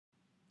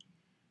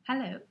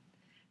Hello.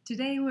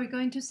 Today we're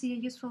going to see a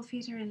useful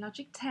feature in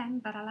Logic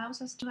 10 that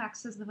allows us to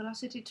access the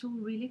velocity tool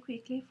really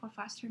quickly for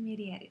faster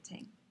MIDI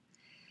editing.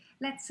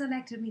 Let's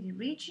select a MIDI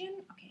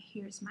region. Okay,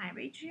 here's my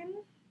region.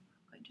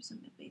 I'm going to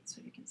zoom a bit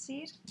so you can see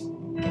it.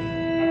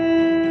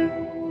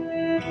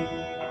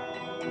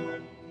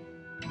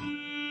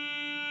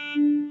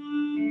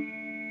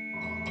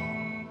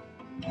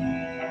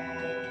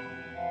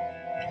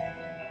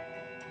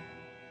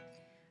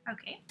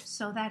 Okay,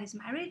 so that is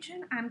my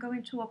region. I'm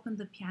going to open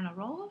the piano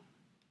roll.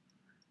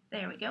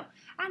 There we go.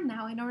 And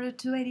now in order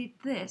to edit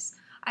this,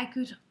 I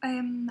could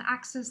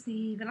access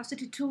the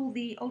velocity tool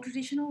the old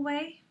traditional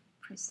way.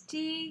 Press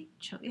T,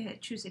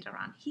 choose it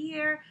around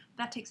here.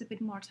 That takes a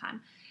bit more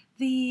time.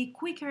 The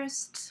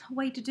quickest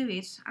way to do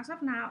it, as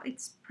of now,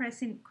 it's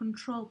pressing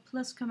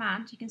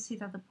CTRL+Command. You can see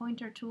that the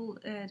pointer tool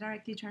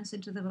directly turns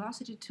into the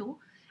velocity tool.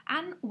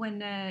 And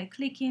when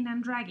clicking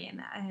and dragging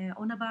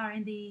on a bar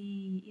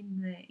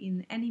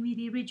in any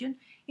MIDI region,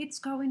 it's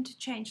going to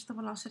change the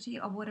velocity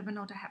of whatever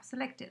note I have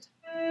selected.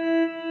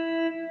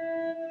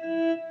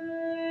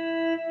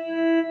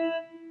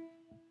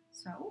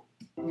 So,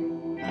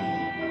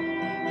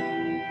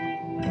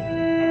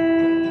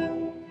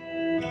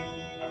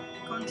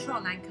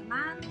 Control and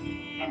Command.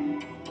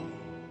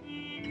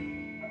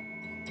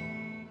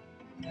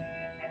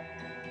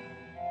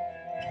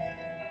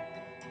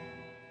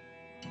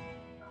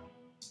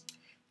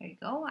 There you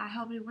go. I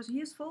hope it was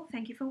useful.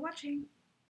 Thank you for watching.